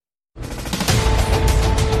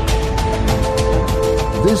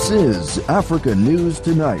This is Africa News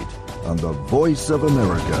Tonight on the Voice of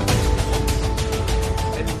America.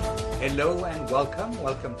 Hello and welcome.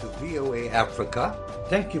 Welcome to VOA Africa.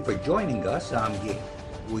 Thank you for joining us. I'm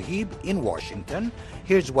Wahib in Washington.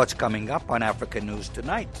 Here's what's coming up on Africa News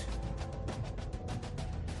Tonight.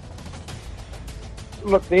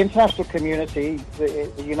 Look, the international community,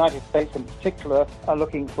 the United States in particular, are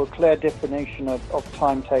looking for a clear definition of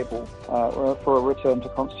timetable for a return to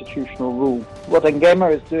constitutional rule. What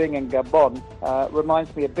Ngema is doing in Gabon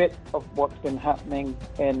reminds me a bit of what's been happening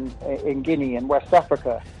in Guinea and West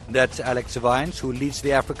Africa. That's Alex Vines, who leads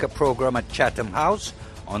the Africa program at Chatham House,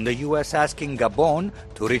 on the U.S. asking Gabon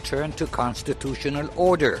to return to constitutional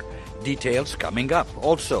order. Details coming up.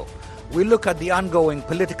 Also, we look at the ongoing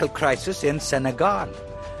political crisis in Senegal,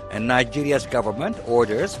 and Nigeria's government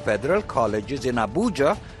orders federal colleges in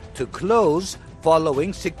Abuja to close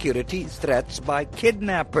following security threats by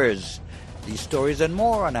kidnappers. These stories and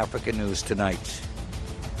more on Africa News Tonight.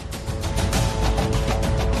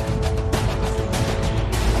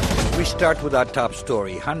 We start with our top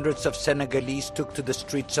story. Hundreds of Senegalese took to the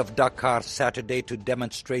streets of Dakar Saturday to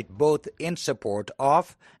demonstrate both in support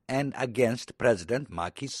of and against President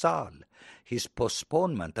Macky Sall. His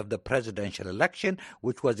postponement of the presidential election,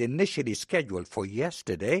 which was initially scheduled for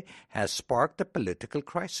yesterday, has sparked a political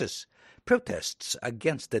crisis. Protests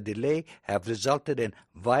against the delay have resulted in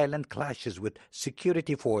violent clashes with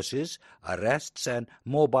security forces, arrests, and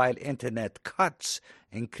mobile internet cuts,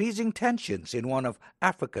 increasing tensions in one of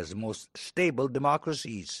Africa's most stable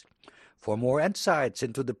democracies. For more insights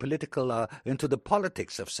into the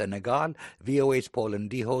politics of Senegal, VOA's Paul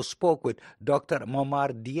Ndiho spoke with Dr.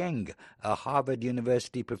 Momar Dieng, a Harvard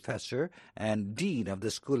University professor and dean of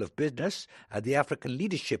the School of Business at the African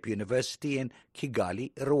Leadership University in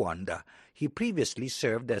Kigali, Rwanda. He previously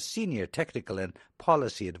served as senior technical and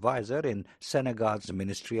policy advisor in Senegal's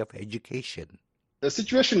Ministry of Education. The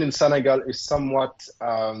situation in Senegal is somewhat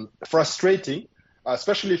frustrating,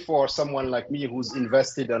 especially for someone like me who's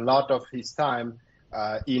invested a lot of his time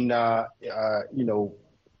in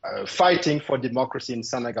fighting for democracy in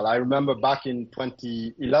Senegal. I remember back in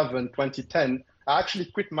 2011, 2010, I actually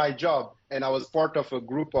quit my job and I was part of a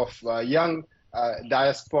group of young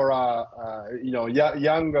diaspora,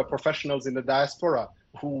 young professionals in the diaspora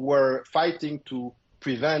who were fighting to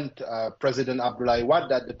prevent President Abdoulaye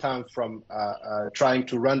Wade at the time from trying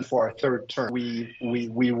to run for a third term.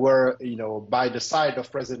 We were, by the side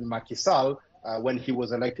of President Macky Sall when he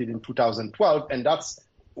was elected in 2012, and that's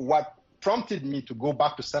what prompted me to go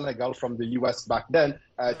back to Senegal from the U.S. back then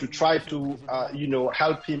to try to,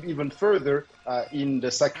 help him even further in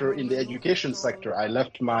the education sector. I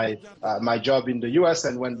left my job in the U.S.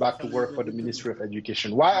 and went back to work for the Ministry of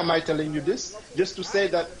Education. Why am I telling you this? Just to say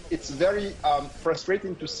that it's very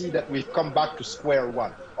frustrating to see that we've come back to square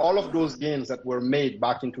one. All of those gains that were made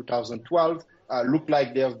back in 2012 look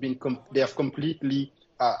like they have completely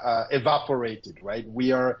evaporated, right?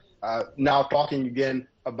 We are now talking again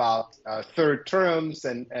about third terms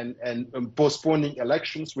and postponing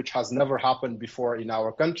elections, which has never happened before in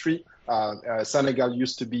our country. Senegal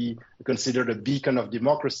used to be considered a beacon of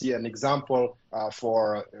democracy, an example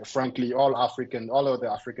for, frankly, all other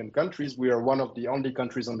African countries. We are one of the only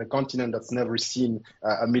countries on the continent that's never seen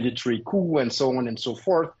a military coup and so on and so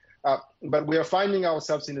forth. But we are finding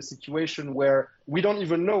ourselves in a situation where we don't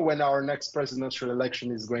even know when our next presidential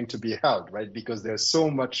election is going to be held, right? Because there's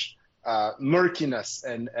so much murkiness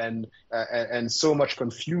and so much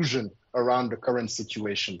confusion around the current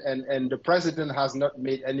situation. And the president has not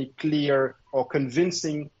made any clear or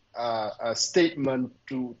convincing statement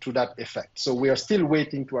to that effect. So we are still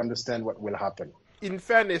waiting to understand what will happen. In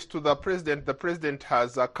fairness to the president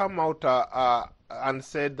has come out and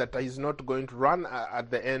said that he's not going to run at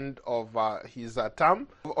the end of his term.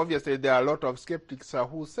 Obviously, there are a lot of skeptics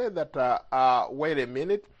who say that, wait a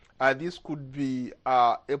minute, this could be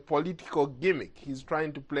a political gimmick. He's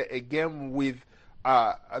trying to play a game with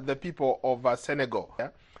the people of Senegal.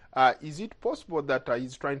 Is it possible that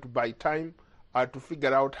he's trying to buy time to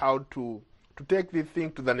figure out how to take this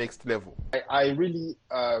thing to the next level? I really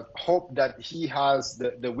hope that he has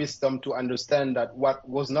the wisdom to understand that what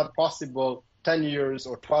was not possible 10 years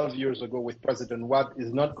or 12 years ago with President Wade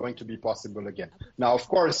is not going to be possible again. Now, of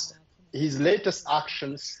course, his latest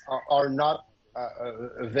actions are not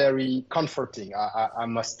very comforting, I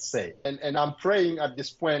must say. And I'm praying at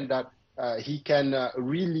this point that he can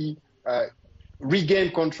really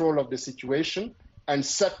regain control of the situation and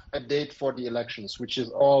set a date for the elections, which is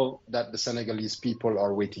all that the Senegalese people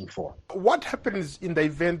are waiting for. What happens in the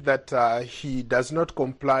event that he does not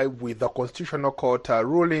comply with the Constitutional Court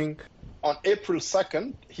ruling? on April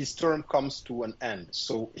 2nd, his term comes to an end.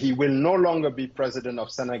 So he will no longer be president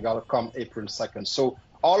of Senegal come April 2nd. So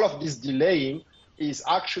all of this delaying is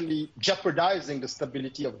actually jeopardizing the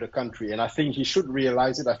stability of the country. And I think he should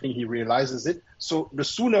realize it. I think he realizes it. So the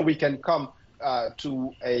sooner we can come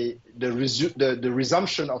to the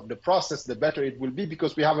resumption of the process, the better it will be,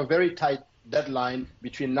 because we have a very tight deadline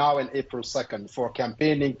between now and April 2nd for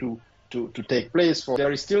campaigning to take place.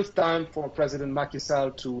 There is still time for President Macky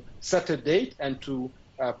Sall to set a date and to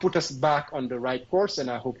put us back on the right course,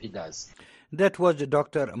 and I hope he does. That was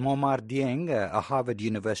Dr. Momar Dieng, a Harvard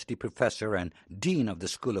University professor and Dean of the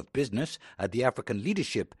School of Business at the African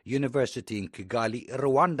Leadership University in Kigali,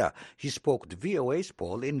 Rwanda. He spoke to VOA's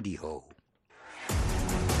Paul Ndiho.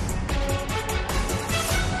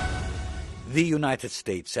 The United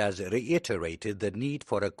States has reiterated the need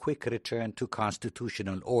for a quick return to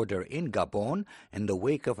constitutional order in Gabon in the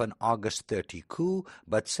wake of an August 30 coup,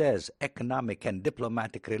 but says economic and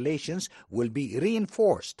diplomatic relations will be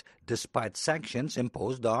reinforced despite sanctions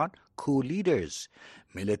imposed on coup leaders.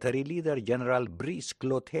 Military leader General Brice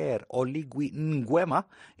Clotaire Oligui Nguema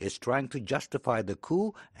is trying to justify the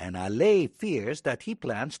coup and allay fears that he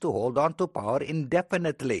plans to hold on to power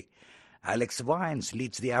indefinitely. Alex Vines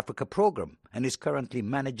leads the Africa program and is currently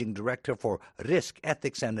managing director for Risk,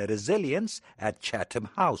 Ethics and Resilience at Chatham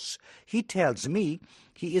House. He tells me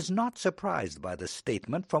he is not surprised by the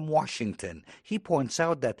statement from Washington. He points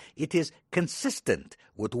out that it is consistent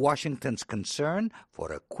with Washington's concern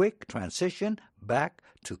for a quick transition back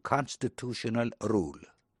to constitutional rule.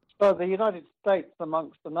 So the United States,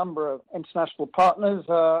 amongst a number of international partners,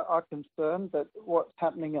 are concerned that what's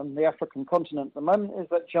happening on the African continent at the moment is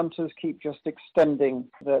that juntas keep just extending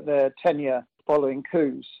their tenure following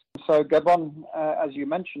coups. So Gabon, as you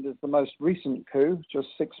mentioned, is the most recent coup, just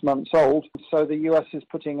 6 months old. So the U.S. is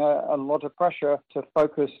putting a lot of pressure to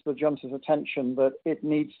focus the junta's attention that it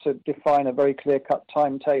needs to define a very clear-cut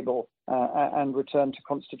timetable and return to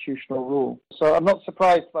constitutional rule. So I'm not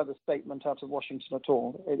surprised by the statement out of Washington at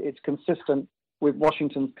all. It's consistent with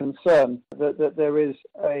Washington's concern that there is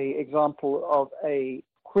an example of a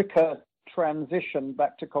quicker transition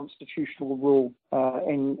back to constitutional rule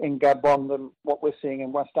in Gabon than what we're seeing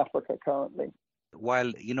in West Africa currently.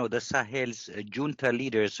 While, the Sahel's junta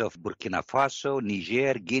leaders of Burkina Faso,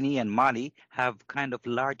 Niger, Guinea, and Mali have kind of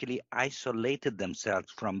largely isolated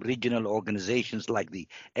themselves from regional organizations like the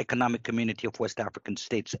Economic Community of West African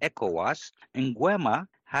States, ECOWAS, Nguema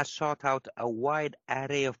has sought out a wide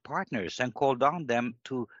array of partners and called on them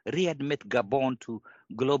to readmit Gabon to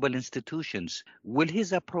global institutions. Will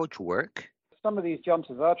his approach work? Some of these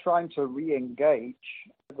juntas are trying to re-engage.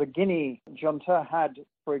 The Guinea junta had,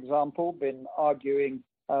 for example, been arguing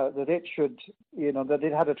that it should, that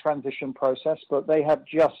it had a transition process, but they have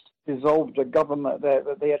just dissolved a government,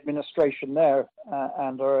 the administration there,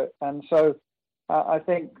 and so I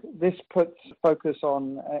think this puts focus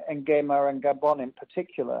on Nguema and Gabon in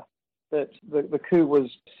particular. That the coup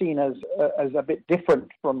was seen as a bit different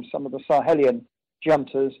from some of the Sahelian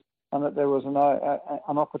juntas, and that there was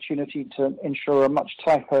an opportunity to ensure a much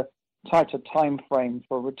tighter time frame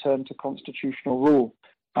for return to constitutional rule.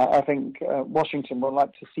 I think Washington would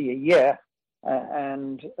like to see a year,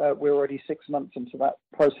 and we're already 6 months into that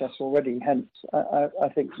process already. Hence, I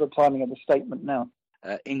think the timing of the statement now.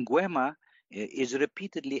 Nguema is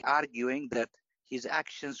repeatedly arguing that his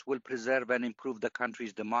actions will preserve and improve the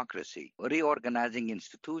country's democracy, reorganizing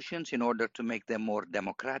institutions in order to make them more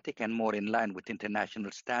democratic and more in line with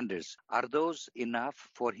international standards. Are those enough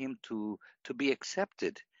for him to be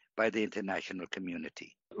accepted by the international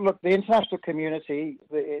community? Look, the international community,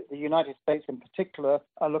 the United States in particular,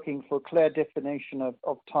 are looking for a clear definition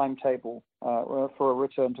of timetable for a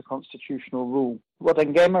return to constitutional rule. What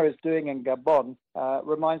Nguema is doing in Gabon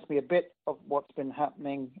reminds me a bit of what's been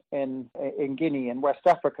happening in Guinea in West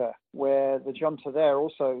Africa, where the junta there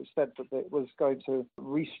also said that it was going to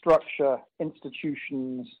restructure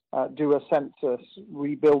institutions, do a census,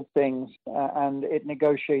 rebuild things, and it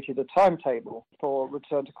negotiated a timetable for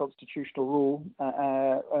return to constitutional rule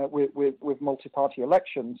with multi-party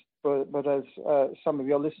elections. But as some of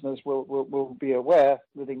your listeners will be aware,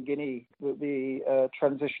 that in Guinea, the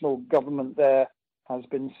transitional government there has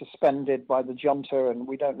been suspended by the junta, and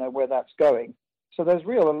we don't know where that's going. So there's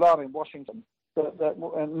real alarm in Washington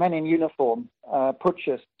that men in uniform,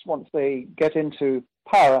 putschists, once they get into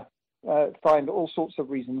power, find all sorts of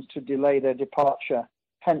reasons to delay their departure.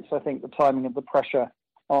 Hence, I think the timing of the pressure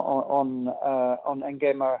on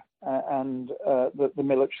Nguema and the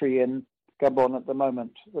military in Gabon at the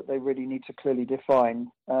moment, that they really need to clearly define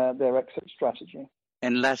their exit strategy.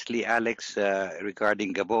 And lastly, Alex,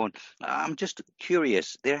 regarding Gabon, I'm just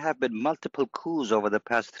curious. There have been multiple coups over the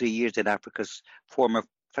past 3 years in Africa's former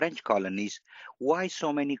French colonies. Why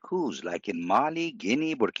so many coups, like in Mali,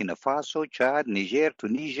 Guinea, Burkina Faso, Chad, Niger,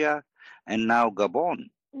 Tunisia, and now Gabon?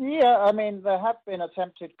 Yeah, I mean, there have been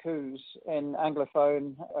attempted coups in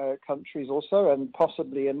Anglophone countries also, and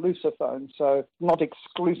possibly in Lusophone, so not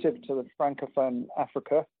exclusive to the Francophone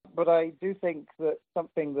Africa. But I do think that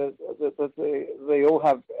something that they all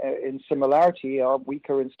have in similarity are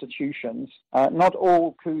weaker institutions. Not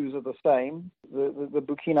all coups are the same. The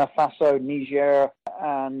Burkina Faso, Niger,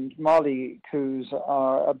 and Mali coups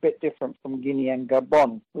are a bit different from Guinea and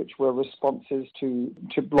Gabon, which were responses to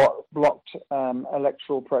blocked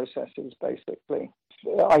electoral processes, basically.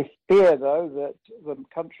 I fear, though, that the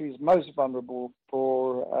countries most vulnerable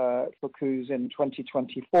for coups in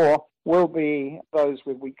 2024 will be those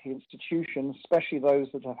with weak institutions, especially those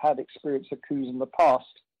that have had experience of coups in the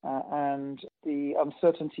past. And the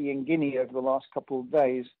uncertainty in Guinea over the last couple of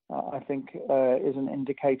days, I think, is an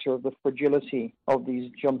indicator of the fragility of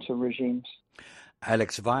these junta regimes.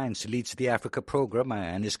 Alex Vines leads the Africa program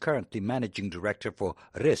and is currently managing director for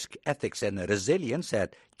Risk, Ethics and Resilience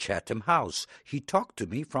at Chatham House. He talked to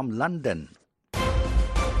me from London.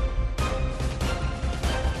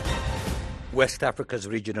 West Africa's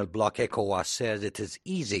regional bloc ECOWAS says it is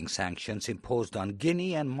easing sanctions imposed on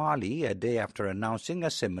Guinea and Mali a day after announcing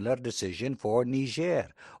a similar decision for Niger.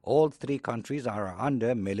 All three countries are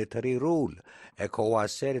under military rule. ECOWAS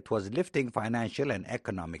said it was lifting financial and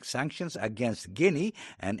economic sanctions against Guinea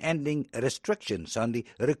and ending restrictions on the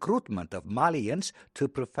recruitment of Malians to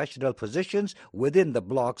professional positions within the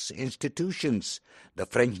bloc's institutions. The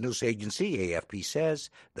French news agency AFP says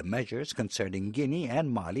the measures concerning Guinea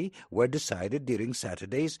and Mali were decided during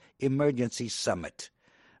Saturday's emergency summit.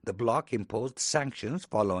 The bloc imposed sanctions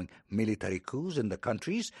following military coups in the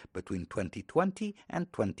countries between 2020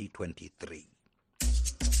 and 2023.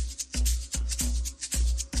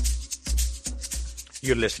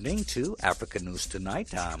 You're listening to Africa News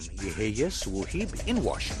Tonight. I'm Yeheyes Wuhib in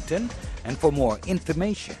Washington. And for more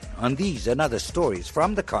information on these and other stories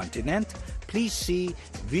from the continent, please see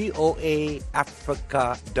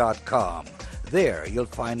voaafrica.com. There you'll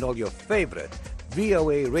find all your favorite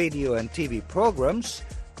VOA radio and TV programs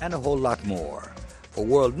and a whole lot more. For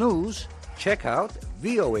world news, check out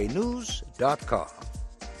voanews.com.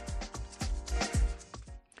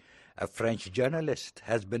 A French journalist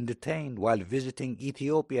has been detained while visiting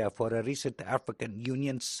Ethiopia for a recent African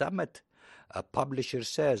Union summit. A publisher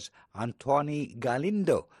says Antoine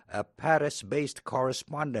Galindo, a Paris-based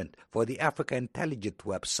correspondent for the Africa Intelligence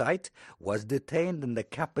website, was detained in the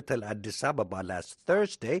capital Addis Ababa last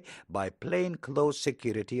Thursday by plainclothes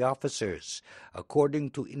security officers. According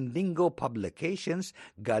to Indingo publications,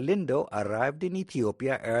 Galindo arrived in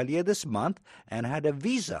Ethiopia earlier this month and had a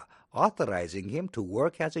visa authorizing him to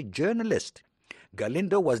work as a journalist.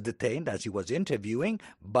 Galindo was detained as he was interviewing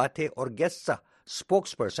Bate Orgessa,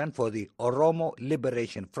 spokesperson for the Oromo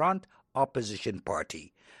Liberation Front opposition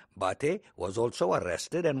party. Bate was also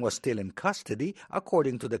arrested and was still in custody,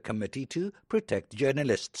 according to the Committee to Protect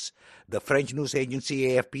Journalists. The French news agency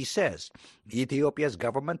AFP says Ethiopia's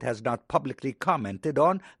government has not publicly commented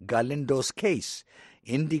on Galindo's case.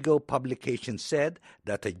 Indigo publication said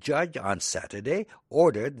that a judge on Saturday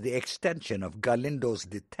ordered the extension of Galindo's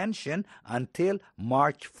detention until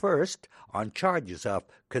March 1st on charges of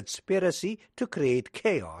conspiracy to create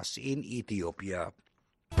chaos in Ethiopia.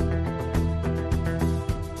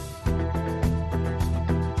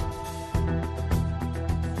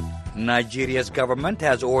 Nigeria's government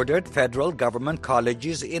has ordered federal government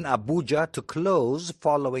colleges in Abuja to close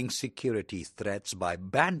following security threats by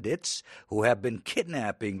bandits who have been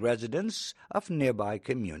kidnapping residents of nearby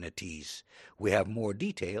communities. We have more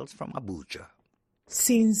details from Abuja.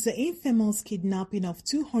 Since the infamous kidnapping of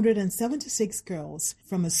 276 girls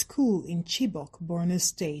from a school in Chibok, Borno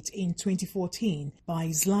State in 2014 by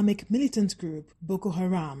Islamic militant group Boko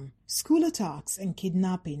Haram, school attacks and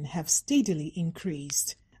kidnapping have steadily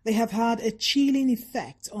increased. They have had a chilling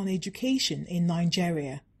effect on education in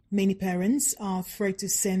Nigeria. Many parents are afraid to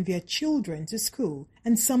send their children to school,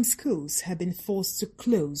 and some schools have been forced to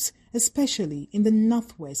close, especially in the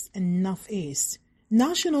Northwest and Northeast.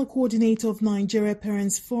 National Coordinator of Nigeria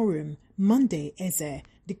Parents Forum, Monday Eze,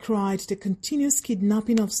 decried the continuous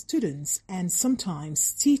kidnapping of students and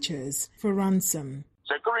sometimes teachers for ransom.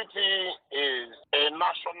 Security is a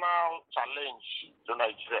national challenge to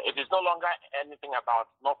Nigeria. It is no longer anything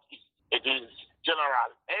about Northeast. It is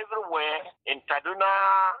general. Everywhere in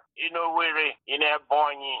Kaduna, in Owerri, in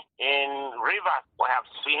Ebonyi, in Rivers, we have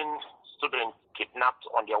seen students kidnapped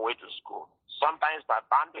on their way to school. sometimes by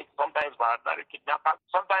bandits, sometimes by kidnappers,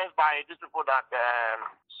 sometimes by these people that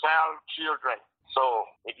sell children. So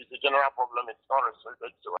it is a general problem. It's not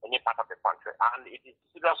restricted to any part of the country. And it is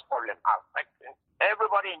a serious problem affecting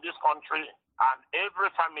everybody in this country and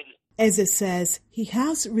every family. Eze says he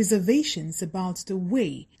has reservations about the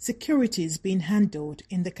way security is being handled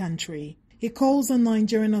in the country. He calls on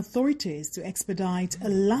Nigerian authorities to expedite a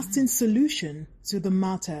lasting solution to the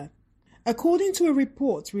matter. According to a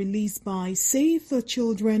report released by Save the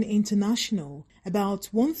Children International, about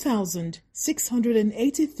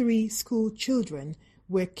 1,683 school children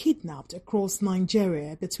were kidnapped across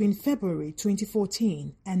Nigeria between February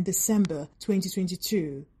 2014 and December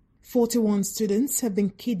 2022. 41 students have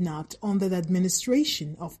been kidnapped under the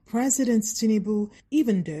administration of President Tinubu,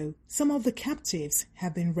 even though some of the captives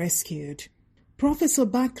have been rescued. Professor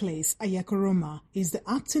Barclays Ayakoroma is the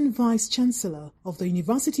acting vice-chancellor of the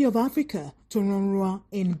University of Africa, Toronroa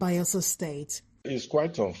in Bayelsa State. It's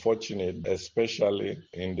quite unfortunate, especially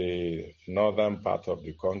in the northern part of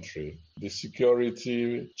the country. The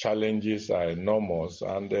security challenges are enormous,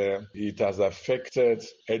 and it has affected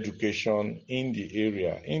education in the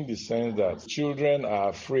area, in the sense that children are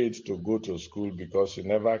afraid to go to school because you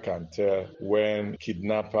never can tell when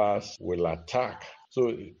kidnappers will attack.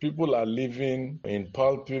 So people are living in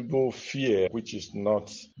palpable fear, which is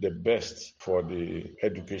not the best for the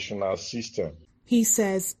educational system. He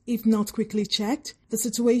says if not quickly checked, the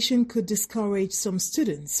situation could discourage some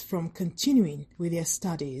students from continuing with their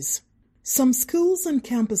studies. Some schools and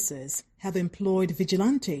campuses have employed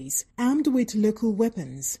vigilantes armed with local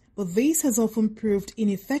weapons, but this has often proved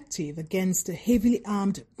ineffective against the heavily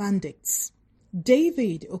armed bandits.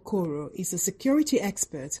 David Okoro is a security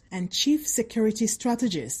expert and chief security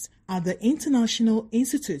strategist at the International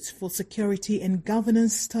Institute for Security and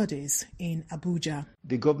Governance Studies in Abuja.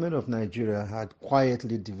 The government of Nigeria had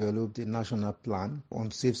quietly developed a national plan on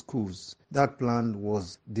safe schools. That plan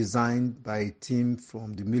was designed by a team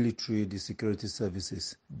from the military, the security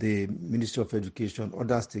services, the Ministry of Education,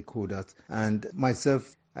 other stakeholders, and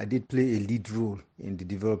myself. I did play a lead role in the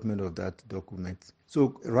development of that document.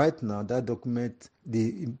 So right now, that document,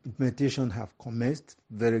 the implementation have commenced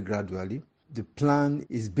very gradually. The plan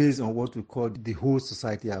is based on what we call the whole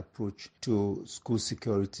society approach to school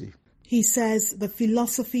security. He says the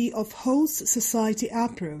philosophy of host society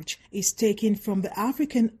approach is taken from the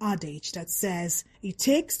African adage that says it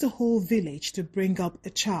takes the whole village to bring up a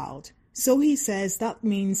child. So he says that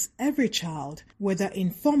means every child, whether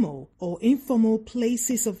in formal or informal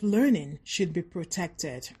places of learning, should be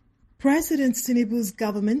protected. President Tinubu's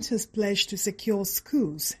government has pledged to secure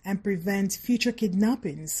schools and prevent future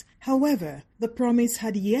kidnappings. However, the promise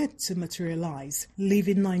had yet to materialize,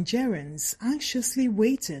 leaving Nigerians anxiously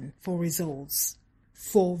waiting for results.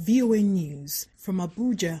 For VOA News from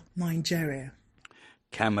Abuja, Nigeria.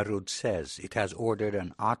 Cameroon says it has ordered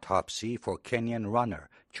an autopsy for Kenyan runner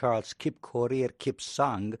Charles Kipkorir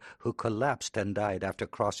Kipsang, who collapsed and died after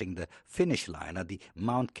crossing the finish line at the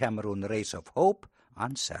Mount Cameroon Race of Hope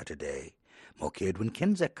on Saturday. Moki Edwin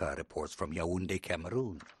Kinzeka reports from Yaoundé,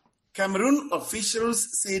 Cameroon. Cameroon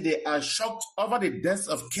officials say they are shocked over the death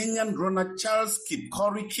of Kenyan runner Charles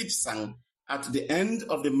Kipkorir Kipsang at the end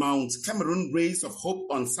of the Mount Cameroon Race of Hope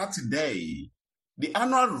on Saturday. The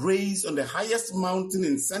annual race on the highest mountain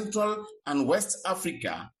in Central and West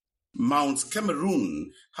Africa, Mount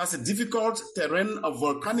Cameroon, has a difficult terrain of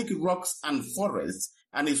volcanic rocks and forests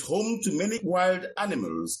and is home to many wild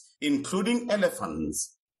animals, including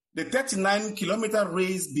elephants. The 39-kilometer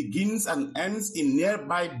race begins and ends in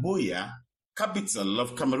nearby Buea, capital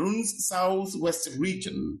of Cameroon's southwest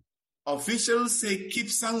region. Officials say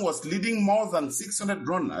Kipsang was leading more than 600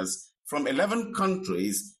 runners from 11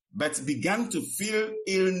 countries, but began to feel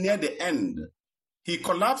ill near the end. He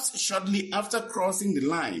collapsed shortly after crossing the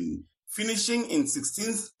line, finishing in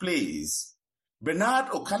 16th place. Bernard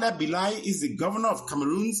Okala Bilai is the governor of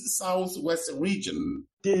Cameroon's southwest region.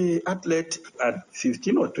 The athlete, at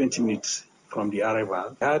 15 or 20 minutes from the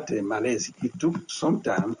arrival, had a malaise. It took some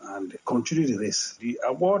time and continued the race. The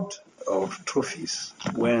award of trophies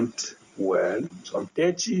went well. Some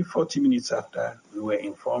 30, 40 minutes after, we were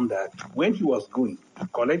informed that when he was going to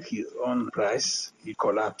collect his own prize, he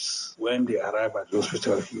collapsed. When they arrived at the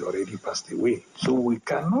hospital, he already passed away. So we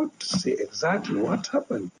cannot say exactly what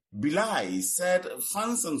happened. Bilai said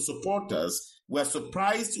fans and supporters were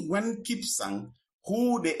surprised when Kipsang,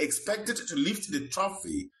 who they expected to lift the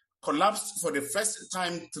trophy, collapsed for the first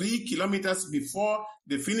time 3 kilometers before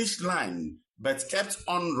the finish line, but kept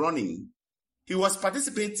on running. He was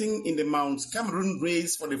participating in the Mount Cameroon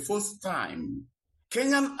race for the first time.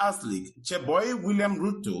 Kenyan athlete Cheboy William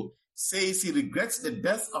Ruto says he regrets the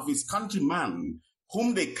death of his countryman,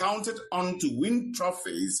 whom they counted on to win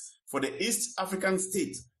trophies for the East African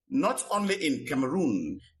state, not only in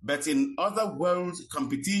Cameroon, but in other world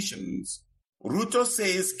competitions. Ruto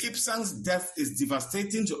says Kipsang's death is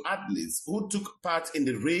devastating to athletes who took part in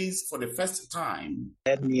the race for the first time.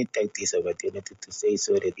 Let me take this opportunity to say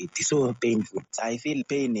so that it is so painful. I feel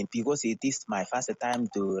pain because it is my first time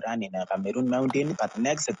to run in a Cameroon mountain, but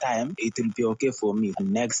next time it will be okay for me.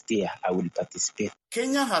 Next year I will participate.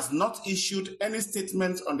 Kenya has not issued any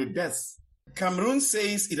statement on the death. Cameroon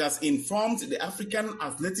says it has informed the African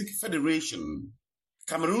Athletic Federation.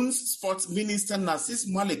 Cameroon's sports minister Narcisse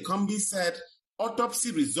Mwalekombi said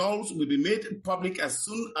autopsy results will be made public as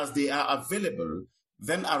soon as they are available.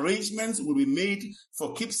 Then arrangements will be made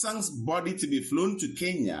for Kipsang's body to be flown to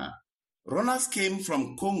Kenya. Runners came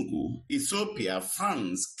from Congo, Ethiopia,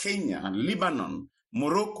 France, Kenya, Lebanon,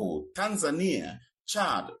 Morocco, Tanzania,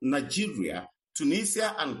 Chad, Nigeria,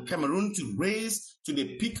 Tunisia, and Cameroon to race to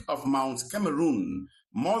the peak of Mount Cameroon,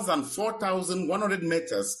 more than 4,100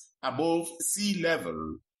 meters above sea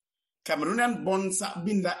level. Cameroonian-born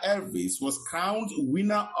Sabinda Elvis was crowned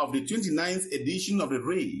winner of the 29th edition of the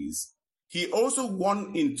race. He also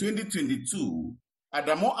won in 2022.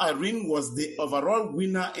 Adamo Irene was the overall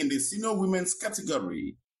winner in the senior women's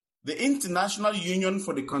category. The International Union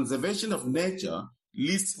for the Conservation of Nature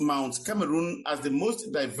lists Mount Cameroon as the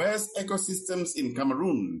most diverse ecosystems in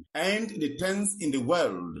Cameroon and the 10th in the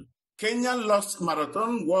world. Kenya lost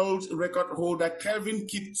marathon world record holder Kelvin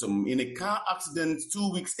Kiptum in a car accident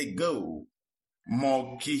 2 weeks ago.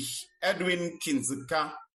 Moki Edwin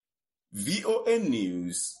Kinzuka, VOA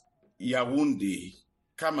News, Yaoundé,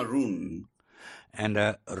 Cameroon. And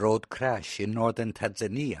a road crash in northern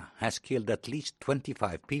Tanzania has killed at least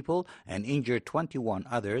 25 people and injured 21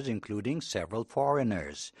 others, including several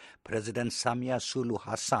foreigners. President Samia Suluhu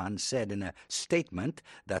Hassan said in a statement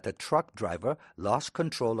that a truck driver lost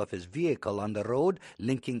control of his vehicle on the road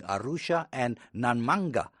linking Arusha and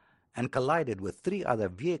Namanga and collided with 3 other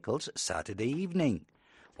vehicles Saturday evening.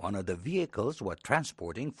 One of the vehicles was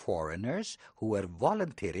transporting foreigners who were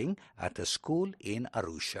volunteering at a school in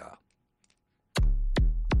Arusha.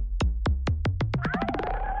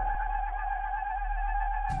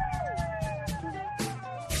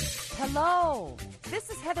 Hello, this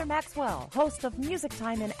is Heather Maxwell, host of Music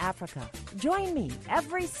Time in Africa. Join me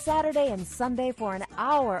every Saturday and Sunday for an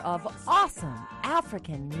hour of awesome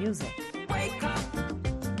African music. Wake up,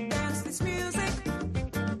 dance this music.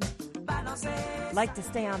 Like to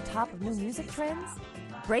stay on top of new music trends?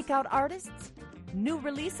 Breakout artists? New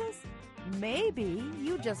releases? Maybe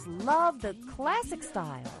you just love the classic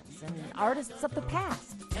styles and artists of the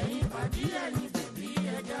past.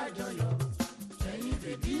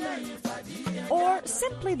 Or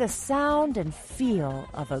simply the sound and feel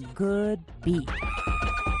of a good beat.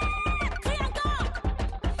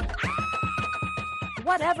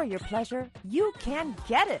 Whatever your pleasure, you can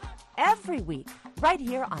get it every week right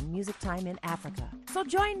here on Music Time in Africa. So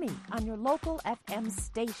join me on your local FM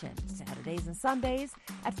station Saturdays and Sundays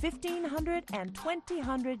at 1500 and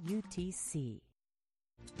 2000 UTC.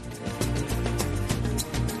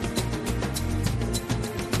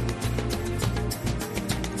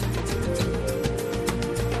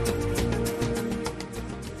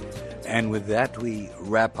 And with that, we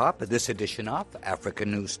wrap up this edition of Africa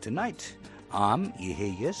News Tonight. I'm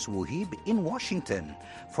Iheyes Wuhib in Washington.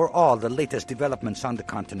 For all the latest developments on the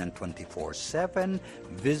continent 24/7,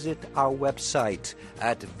 visit our website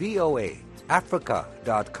at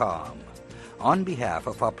voaafrica.com. On behalf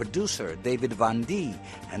of our producer, David Van D,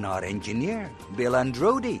 and our engineer, Bill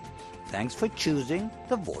Androdi, thanks for choosing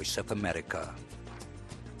the Voice of America.